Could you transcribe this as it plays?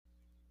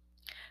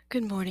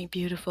Good morning,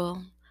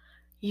 beautiful.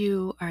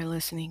 You are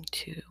listening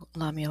to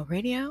Lamiel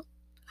Radio.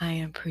 I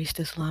am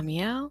Priestess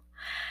Lamiel,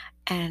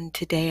 and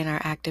today in our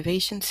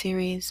activation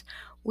series,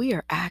 we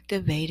are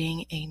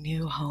activating a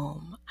new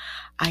home.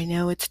 I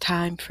know it's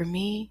time for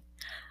me,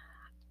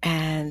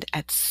 and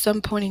at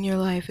some point in your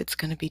life, it's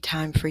going to be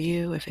time for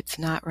you if it's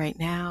not right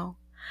now.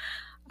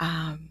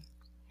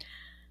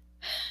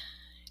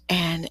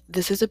 And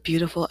this is a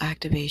beautiful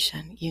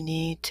activation. You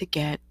need to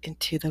get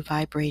into the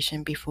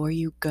vibration before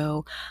you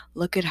go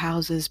look at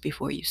houses,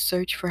 before you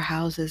search for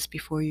houses,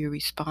 before you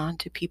respond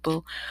to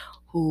people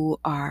who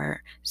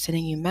are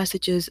sending you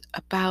messages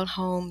about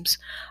homes,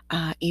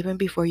 even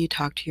before you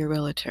talk to your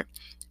realtor.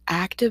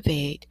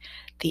 Activate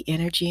the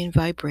energy and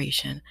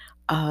vibration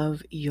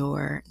of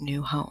your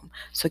new home.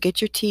 So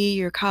get your tea,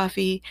 your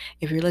coffee.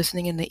 If you're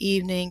listening in the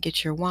evening,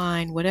 get your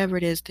wine, whatever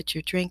it is that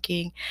you're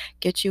drinking,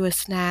 get you a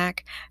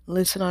snack,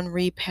 listen on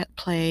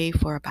replay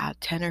for about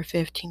 10 or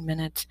 15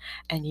 minutes,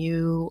 and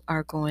you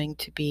are going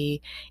to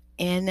be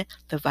in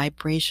the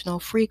vibrational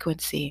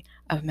frequency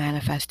of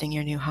manifesting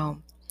your new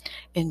home.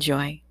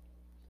 Enjoy.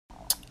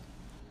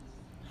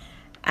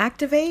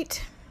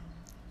 Activate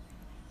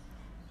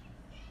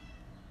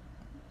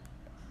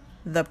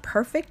the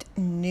perfect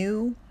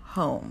new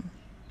home.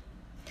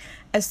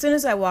 As soon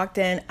as I walked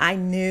in, I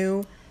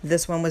knew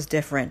this one was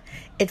different.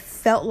 It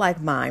felt like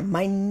mine.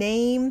 My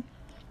name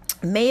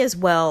may as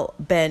well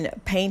been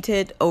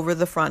painted over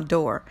the front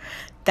door.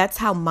 That's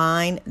how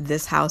mine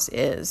this house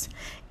is.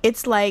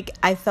 It's like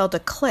I felt a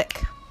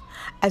click.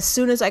 As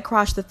soon as I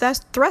crossed the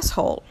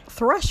threshold,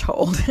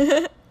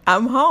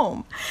 I'm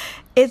home.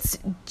 It's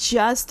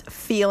just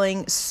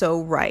feeling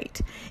so right.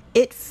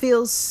 It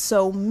feels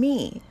so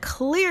me.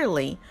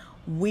 Clearly,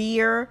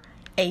 we're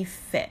a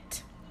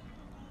fit.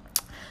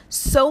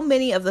 So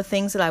many of the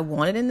things that I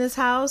wanted in this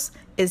house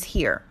is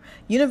here.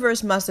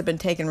 Universe must have been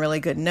taking really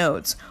good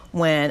notes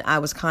when I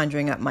was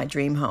conjuring up my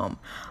dream home.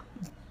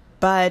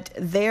 But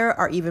there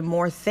are even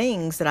more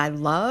things that I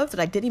love that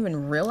I didn't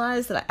even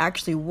realize that I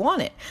actually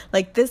wanted.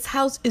 Like, this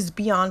house is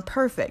beyond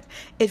perfect.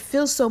 It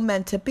feels so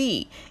meant to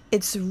be.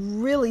 It's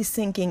really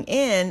sinking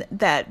in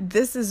that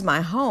this is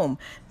my home.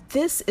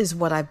 This is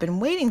what I've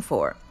been waiting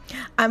for.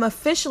 I'm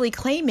officially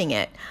claiming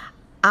it.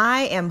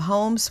 I am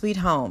home sweet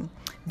home.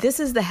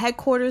 This is the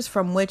headquarters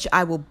from which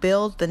I will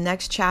build the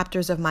next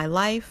chapters of my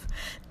life.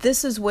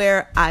 This is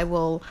where I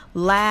will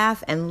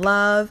laugh and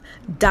love,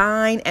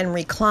 dine and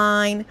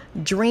recline,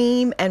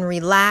 dream and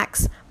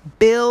relax,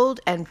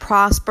 build and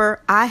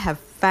prosper. I have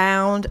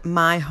found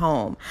my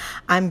home.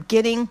 I'm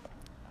getting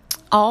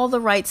all the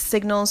right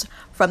signals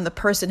from the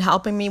person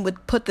helping me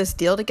put this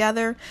deal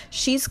together.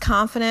 She's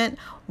confident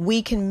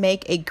we can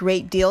make a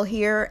great deal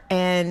here,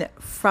 and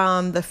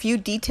from the few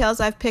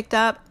details I've picked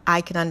up,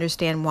 I can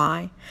understand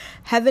why.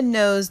 Heaven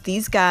knows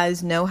these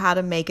guys know how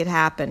to make it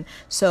happen.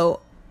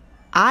 So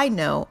I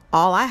know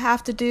all I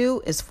have to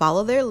do is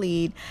follow their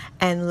lead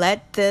and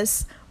let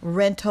this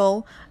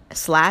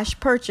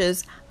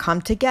rental/purchase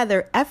come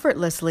together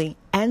effortlessly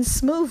and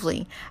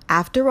smoothly.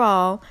 After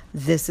all,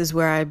 this is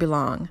where I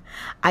belong.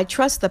 I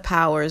trust the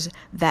powers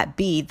that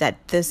be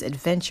that this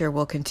adventure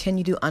will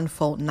continue to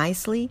unfold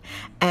nicely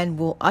and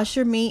will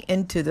usher me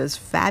into this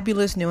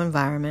fabulous new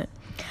environment.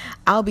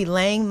 I'll be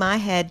laying my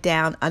head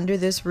down under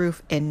this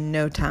roof in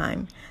no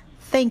time.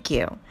 Thank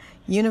you,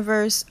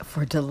 universe,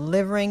 for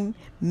delivering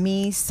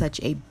me such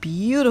a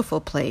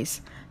beautiful place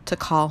to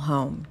call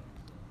home.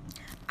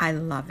 I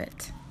love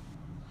it.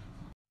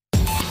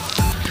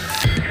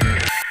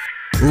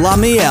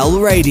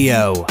 Lamiel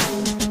Radio.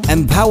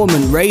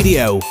 Empowerment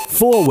radio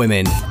for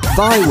women,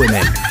 by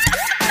women.